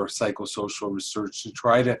for psychosocial research to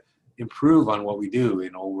try to improve on what we do. We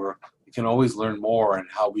can always learn more on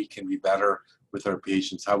how we can be better with our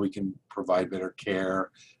patients, how we can provide better care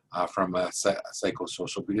from a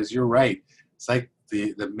psychosocial, because you're right. It's like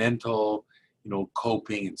the mental,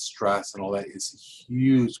 coping and stress and all that is a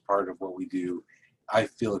huge part of what we do. I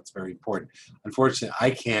feel it's very important. Unfortunately,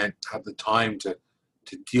 I can't have the time to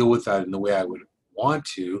deal with that in the way I would want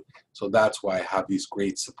to. So that's why I have these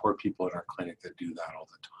great support people in our clinic that do that all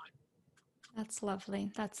the time. That's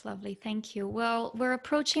lovely. That's lovely. Thank you. Well, we're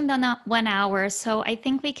approaching the 1 hour, so I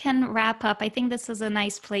think we can wrap up. I think this is a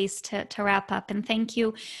nice place to wrap up. And thank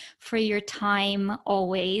you for your time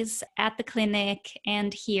always at the clinic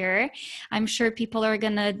and here. I'm sure people are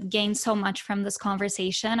going to gain so much from this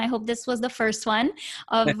conversation. I hope this was the first one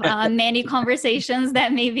of many conversations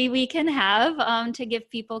that maybe we can have to give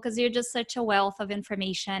people, because you're just such a wealth of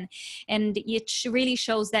information. And it really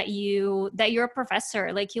shows that you're a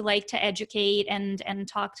professor, like you like to educate and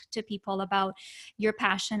talk to people about your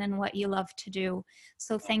passion and what you love to do.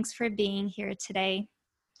 So thanks for being here today.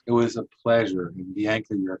 It was a pleasure. And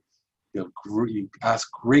Bianca, you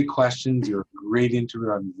ask great questions. You're a great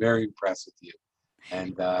interviewer. I'm very impressed with you.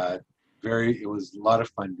 And it was a lot of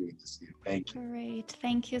fun doing this with you. Thank you. Great.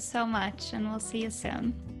 Thank you so much. And we'll see you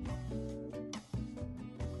soon.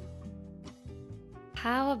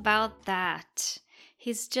 How about that?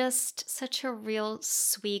 He's just such a real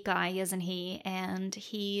sweet guy, isn't he? And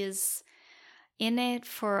he is in it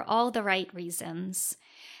for all the right reasons.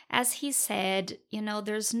 As he said,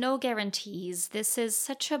 there's no guarantees. This is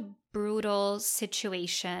such a brutal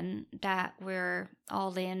situation that we're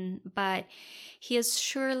all in, but he is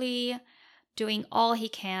surely doing all he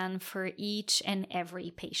can for each and every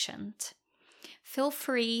patient. Feel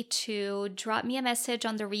free to drop me a message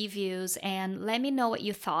on the reviews and let me know what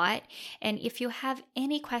you thought. And if you have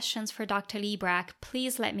any questions for Dr. Librack,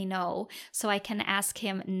 please let me know so I can ask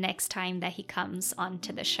him next time that he comes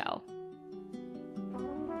onto the show.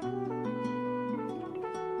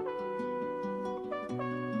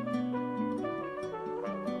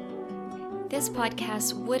 This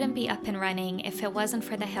podcast wouldn't be up and running if it wasn't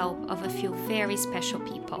for the help of a few very special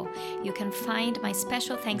people. You can find my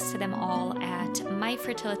special thanks to them all at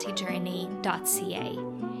myfertilityjourney.ca.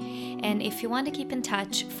 And if you want to keep in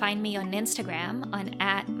touch, find me on Instagram on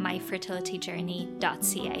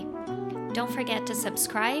 @myfertilityjourney.ca. Don't forget to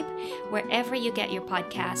subscribe wherever you get your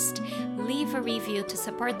podcast, leave a review to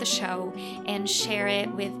support the show, and share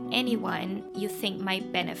it with anyone you think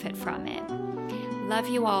might benefit from it. Love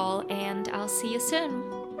you all, and I'll see you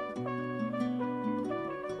soon.